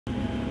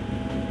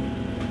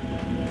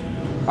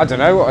I don't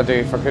know what I'd do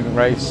if I couldn't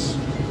race.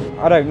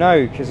 I don't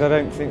know, because I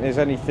don't think there's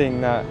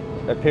anything that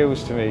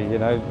appeals to me, you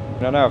know.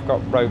 I know I've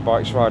got road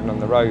bikes riding on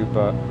the road,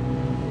 but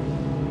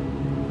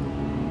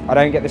I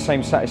don't get the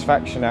same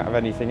satisfaction out of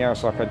anything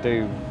else like I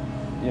do,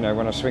 you know,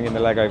 when I'm swinging the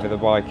leg over the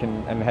bike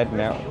and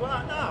heading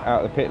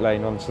out the pit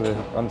lane onto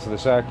the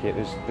circuit.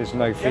 There's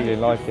no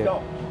feeling like it.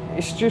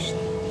 It's just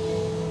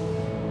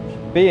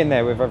being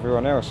there with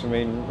everyone else. I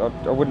mean,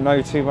 I wouldn't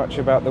know too much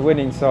about the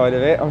winning side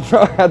of it.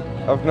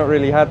 I've not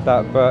really had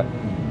that, but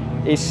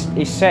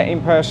it's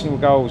setting personal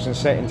goals and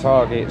setting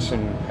targets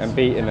and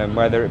beating them,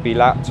 whether it be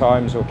lap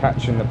times or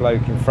catching the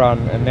bloke in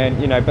front, and then,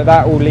 you know, but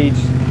that all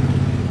leads,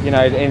 you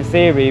know, in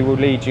theory will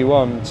lead you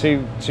on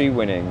to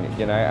winning,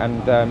 you know.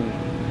 And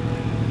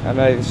I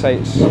know they say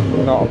it's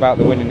not about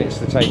the winning, it's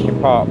the taking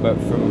part, but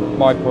from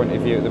my point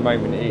of view at the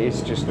moment, it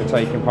is just the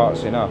taking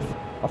part's enough.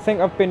 I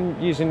think I've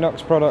been using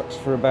Knox products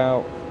for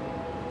about,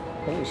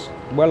 I think it's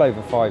well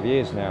over 5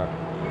 years now.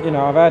 You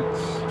know, I've had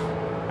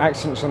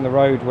accidents on the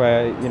road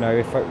where, you know,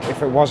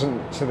 if it wasn't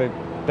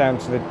down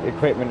to the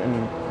equipment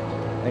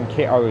and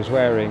kit I was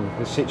wearing,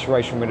 the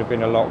situation would have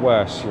been a lot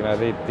worse. You know,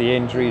 the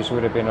injuries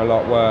would have been a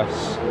lot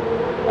worse.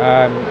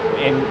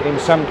 In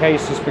some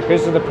cases,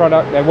 because of the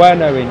product, there were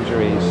no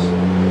injuries.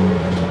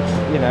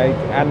 You know,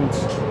 and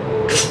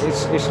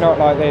it's not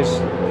like there's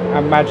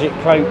a magic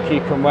cloak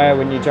you can wear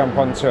when you jump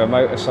onto a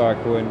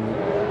motorcycle and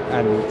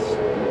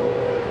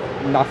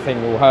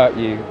nothing will hurt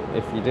you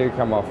if you do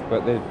come off.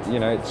 But you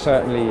know, it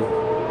certainly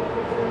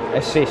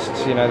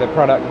assists. You know, the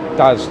product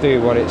does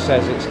do what it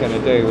says it's going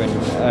to do,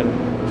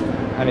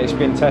 and it's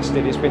been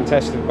tested. It's been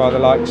tested by the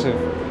likes of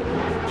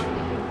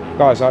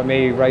guys like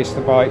me who race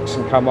the bikes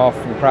and come off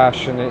and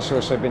crash, and it's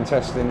also been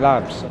tested in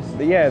labs.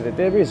 But yeah,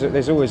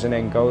 there's always an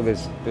end goal.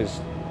 There's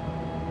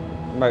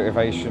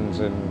motivations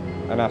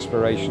and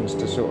aspirations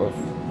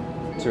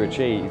to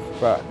achieve,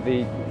 but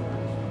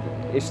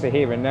it's the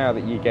here and now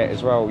that you get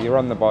as well. You're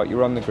on the bike,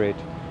 you're on the grid,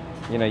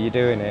 you know, you're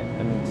doing it,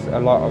 and a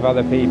lot of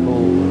other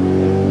people,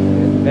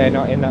 they're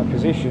not in that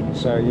position.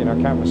 So, you know,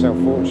 I count myself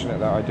fortunate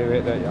that I do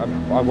it, that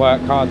I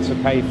work hard to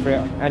pay for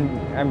it,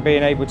 and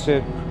being able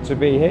to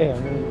be here. I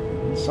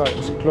mean, it's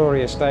a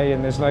glorious day,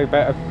 and there's no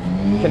better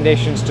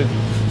conditions to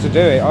do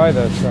it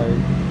either,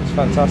 so it's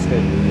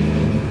fantastic.